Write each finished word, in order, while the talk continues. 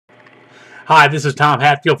Hi, this is Tom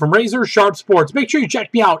Hatfield from Razor Sharp Sports. Make sure you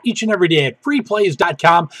check me out each and every day at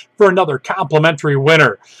freeplays.com for another complimentary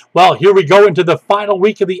winner. Well, here we go into the final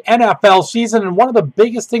week of the NFL season, and one of the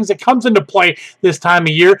biggest things that comes into play this time of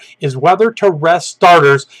year is whether to rest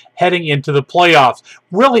starters heading into the playoffs.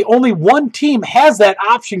 Really, only one team has that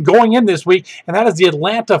option going in this week, and that is the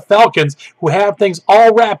Atlanta Falcons, who have things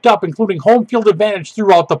all wrapped up, including home field advantage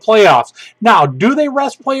throughout the playoffs. Now, do they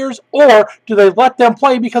rest players, or do they let them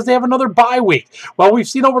play because they have another bye week? Well, we've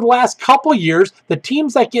seen over the last couple of years, the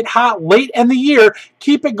teams that get hot late in the year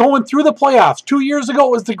keep it going through the playoffs. 2 years ago,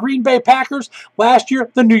 it was the Green Bay Packers. Last year,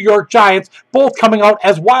 the New York Giants, both coming out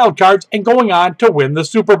as wild cards and going on to win the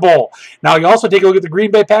Super Bowl. Now, you also take a look at the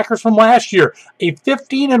Green Bay Packers from last year, a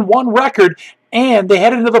 15-1 record, and they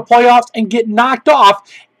head into the playoffs and get knocked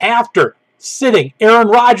off after sitting Aaron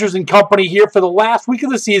Rodgers and company here for the last week of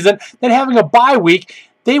the season, then having a bye week.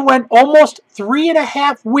 They went almost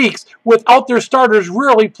 3.5 weeks without their starters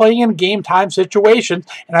really playing in game-time situations,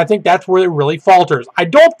 and I think that's where it really falters. I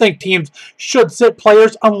don't think teams should sit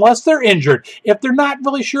players unless they're injured. If they're not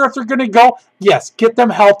really sure if they're going to go, yes, get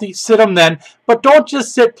them healthy, sit them then, but don't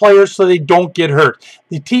just sit players so they don't get hurt.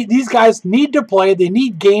 These guys need to play. They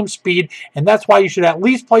need game speed, and that's why you should at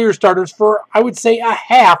least play your starters for, I would say, a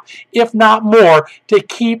half, if not more, to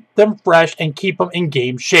keep them fresh and keep them in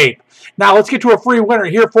game shape. Now, let's get to a free winner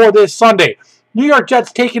here for this Sunday. New York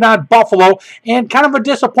Jets taking on Buffalo, and kind of a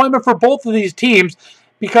disappointment for both of these teams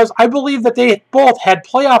because I believe that they both had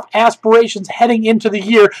playoff aspirations heading into the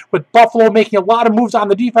year, with Buffalo making a lot of moves on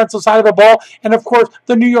the defensive side of the ball, and of course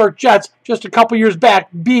the New York Jets just a couple years back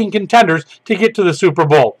being contenders to get to the Super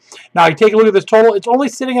Bowl. Now you take a look at this total, it's only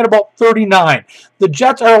sitting at about 39. The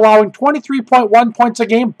Jets are allowing 23.1 points a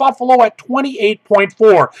game, Buffalo at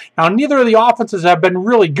 28.4. Now neither of the offenses have been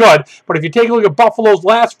really good, but if you take a look at Buffalo's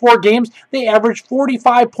last 4 games, they averaged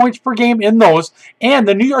 45 points per game in those, and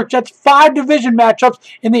the New York Jets' 5 division matchups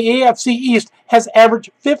in the AFC East has averaged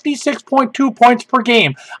 56.2 points per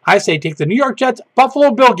game. I say take the New York Jets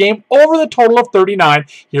Buffalo Bill game over the total of 39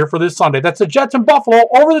 here for this Sunday. That's the Jets and Buffalo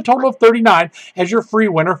over the total of 39 as your free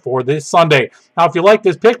winner for this Sunday. Now, if you like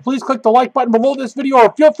this pick, please click the like button below this video,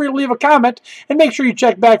 or feel free to leave a comment, and make sure you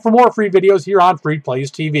check back for more free videos here on Free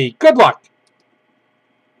Plays TV. Good luck.